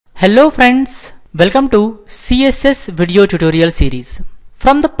Hello friends, welcome to CSS video tutorial series.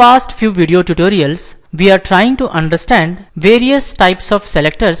 From the past few video tutorials, we are trying to understand various types of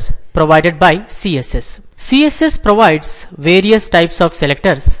selectors provided by CSS. CSS provides various types of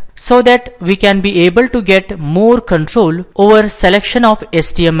selectors so that we can be able to get more control over selection of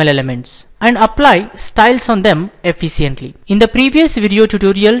HTML elements and apply styles on them efficiently. In the previous video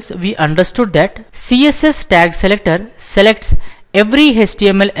tutorials, we understood that CSS tag selector selects every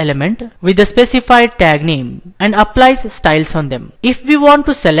HTML element with a specified tag name and applies styles on them. If we want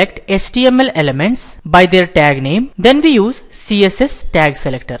to select HTML elements by their tag name, then we use CSS tag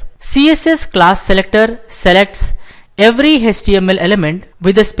selector. CSS class selector selects every HTML element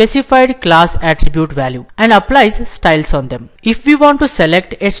with a specified class attribute value and applies styles on them. If we want to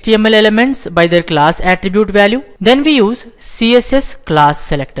select HTML elements by their class attribute value, then we use CSS class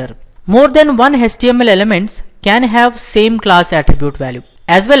selector. More than one HTML elements can have same class attribute value,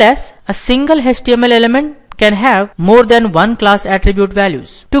 as well as a single HTML element can have more than one class attribute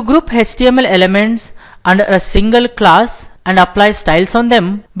values. To group HTML elements under a single class and apply styles on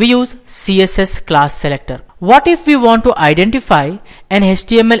them, we use CSS class selector. What if we want to identify an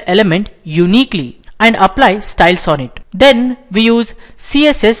HTML element uniquely and apply styles on it? Then we use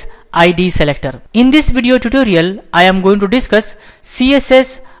CSS ID Selector. In this video tutorial, I am going to discuss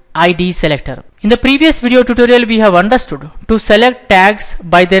CSS ID Selector. In the previous video tutorial, we have understood to select tags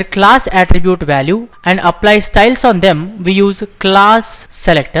by their class attribute value and apply styles on them, we use class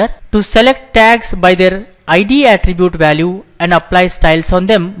selector. To select tags by their ID attribute value and apply styles on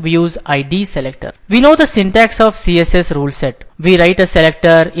them, we use ID selector. We know the syntax of CSS rule set. We write a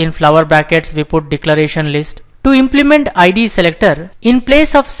selector, in flower brackets we put declaration list. To implement ID selector, in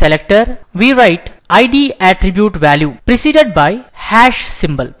place of selector, we write ID attribute value preceded by hash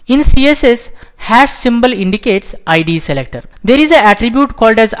symbol. In CSS, hash symbol indicates ID selector. There is an attribute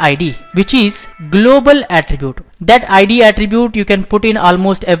called as ID, which is global attribute. That ID attribute you can put in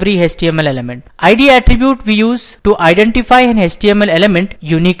almost every HTML element. ID attribute we use to identify an HTML element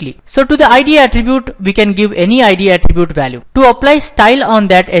uniquely. So to the ID attribute, we can give any ID attribute value. To apply style on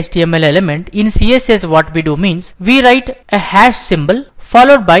that HTML element, in CSS what we do means, we write a hash symbol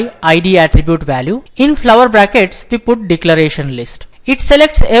followed by ID attribute value. In flower brackets, we put declaration list. It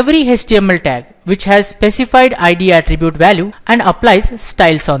selects every HTML tag which has specified ID attribute value and applies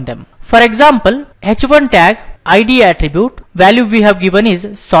styles on them. For example, H1 tag ID attribute value we have given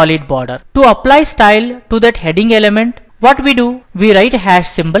is solid border. To apply style to that heading element, what we do? We write a hash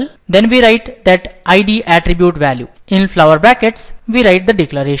symbol, then we write that ID attribute value. In flower brackets, we write the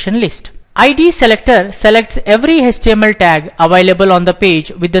declaration list. ID selector selects every HTML tag available on the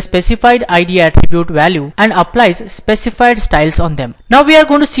page with the specified ID attribute value and applies specified styles on them. Now we are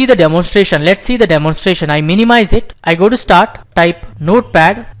going to see the demonstration. Let's see the demonstration. I minimize it. I go to start, type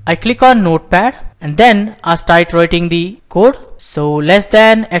notepad. I click on notepad and then I start writing the code. So less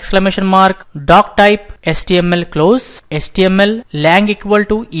than exclamation mark doc type HTML close HTML lang equal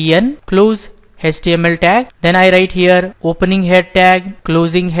to en close HTML tag. Then I write here opening head tag,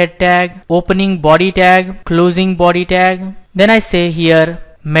 closing head tag, opening body tag, closing body tag. Then I say here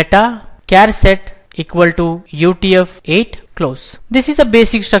meta char set equal to UTF-8 close. This is a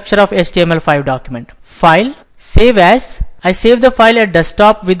basic structure of HTML5 document. File, save as. I save the file at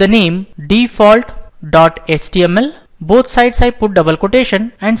desktop with the name default.html. Both sides I put double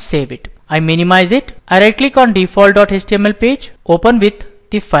quotation and save it. I minimize it. I right click on default.html page, open with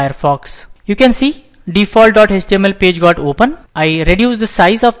the Firefox. You can see default.html page got open. I reduce the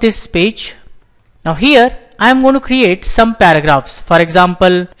size of this page. Now here I am going to create some paragraphs. For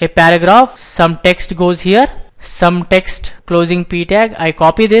example, a paragraph, some text goes here, some text closing p tag. I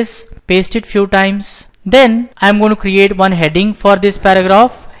copy this, paste it few times. Then I am going to create one heading for this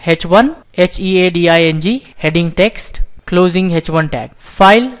paragraph, h1 heading heading text closing h1 tag.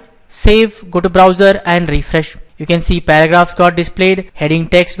 File, save, go to browser and refresh. You can see paragraphs got displayed, heading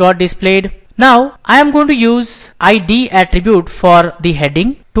text got displayed. Now I am going to use ID attribute for the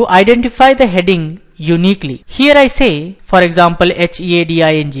heading to identify the heading uniquely. Here I say, for example,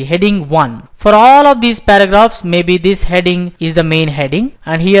 heading 1. For all of these paragraphs, maybe this heading is the main heading,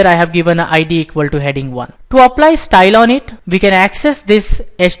 and here I have given an ID equal to heading 1. To apply style on it, we can access this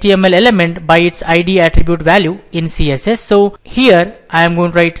HTML element by its ID attribute value in CSS. So here I am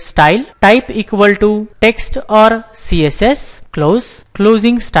going to write style, type equal to text or CSS, close,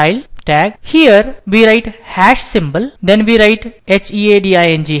 closing style, tag. Here we write hash symbol, then we write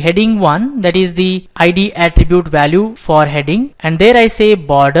heading 1, that is the ID attribute value for heading, and there I say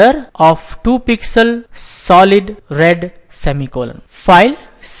border of 2 pixel solid red semicolon. File,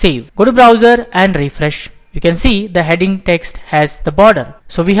 save, go to browser and refresh. you can see the heading text has the border.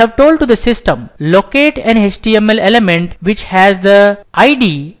 So we have told to the system, locate an HTML element which has the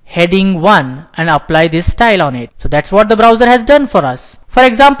ID heading 1 and apply this style on it. So that's what the browser has done for us. For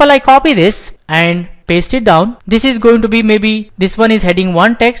example, I copy this and paste it down. This is going to be, maybe this one is heading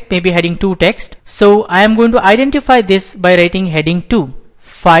 1 text, maybe heading 2 text. So I am going to identify this by writing heading 2.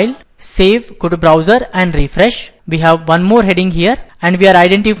 File, save, go to browser and refresh. We have one more heading here and we are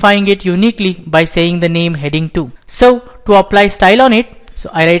identifying it uniquely by saying the name heading 2. So to apply style on it, so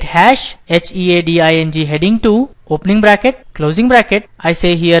I write hash heading heading 2 opening bracket closing bracket. I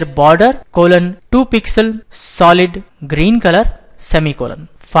say here border colon 2 pixel solid green color semicolon.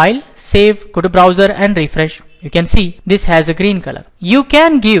 File, save, go to browser and refresh. You can see this has a green color. You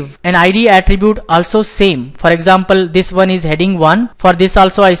can give an ID attribute also same. For example, this one is heading 1. For this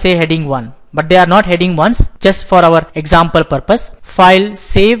also I say heading 1. But they are not heading 1s, just for our example purpose. File,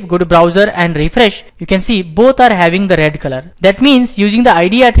 save, go to browser and refresh. You can see both are having the red color. That means using the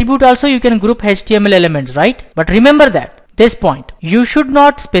ID attribute also you can group HTML elements, right? But remember that this point, you should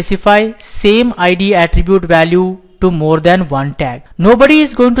not specify same ID attribute value to more than one tag. Nobody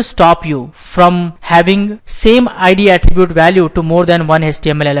is going to stop you from having same ID attribute value to more than one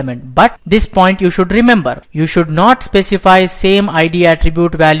HTML element. But this point you should remember. You should not specify same ID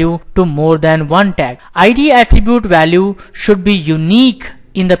attribute value to more than one tag. ID attribute value should be unique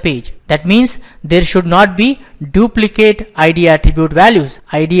in the page. That means there should not be duplicate ID attribute values.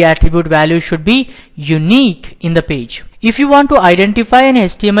 ID attribute value should be unique in the page. If you want to identify an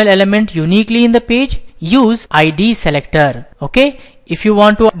HTML element uniquely in the page, use ID selector. Okay, if you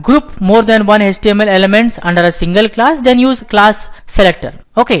want to group more than one HTML elements under a single class, then use class selector.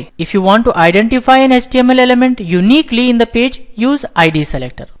 Okay, if you want to identify an HTML element uniquely in the page, use ID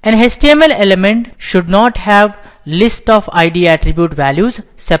selector. An HTML element should not have list of ID attribute values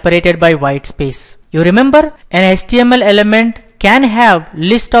separated by white space. You remember, an HTML element can have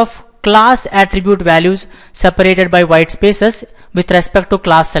list of class attribute values separated by white spaces with respect to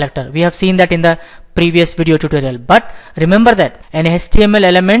class selector. We have seen that in the previous video tutorial. But remember that an HTML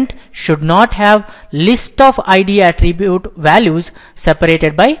element should not have list of ID attribute values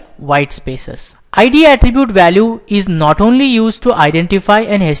separated by white spaces. ID attribute value is not only used to identify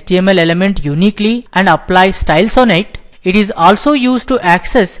an HTML element uniquely and apply styles on it, it is also used to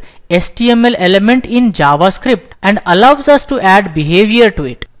access HTML element in JavaScript and allows us to add behavior to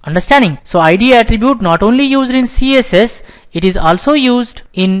it. Understanding? So ID attribute not only used in CSS, it is also used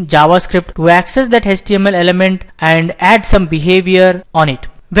in JavaScript to access that HTML element and add some behavior on it.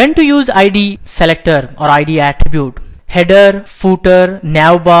 When to use ID selector or ID attribute? Header, footer,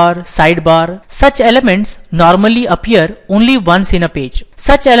 navbar, sidebar, such elements normally appear only once in a page.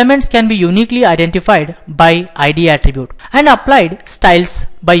 Such elements can be uniquely identified by ID attribute and applied styles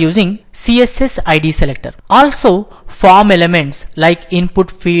by using CSS ID selector. Also, form elements like input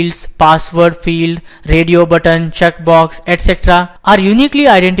fields, password field, radio button, checkbox, etc. are uniquely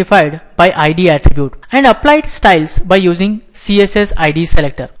identified by ID attribute and applied styles by using CSS ID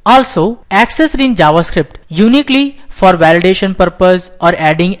selector. Also, accessed in JavaScript uniquely for validation purpose or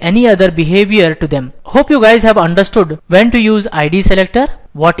adding any other behavior to them. Hope you guys have understood when to use ID selector,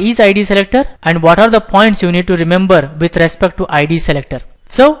 what is ID selector, and what are the points you need to remember with respect to ID selector.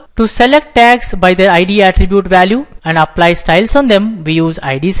 So to select tags by their ID attribute value and apply styles on them, we use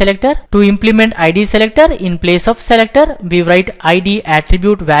ID selector. To implement ID selector in place of selector, we write ID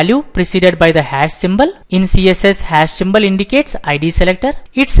attribute value preceded by the hash symbol. In CSS, hash symbol indicates ID selector.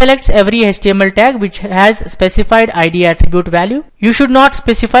 It selects every HTML tag which has specified ID attribute value. You should not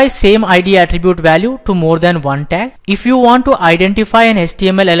specify same ID attribute value to more than one tag. If you want to identify an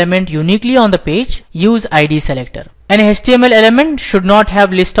HTML element uniquely on the page, use ID selector. An HTML element should not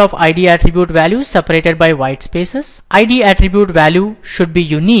have list of ID attribute values separated by white spaces. ID attribute value should be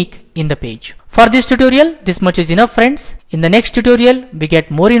unique in the page. For this tutorial, this much is enough, friends. In the next tutorial, we get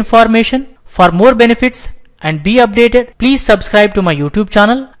more information. For more benefits and be updated, please subscribe to my YouTube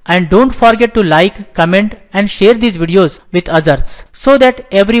channel and don't forget to like, comment and share these videos with others so that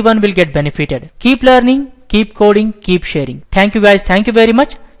everyone will get benefited. Keep learning, keep coding, keep sharing. Thank you guys. Thank you very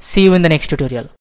much. See you in the next tutorial.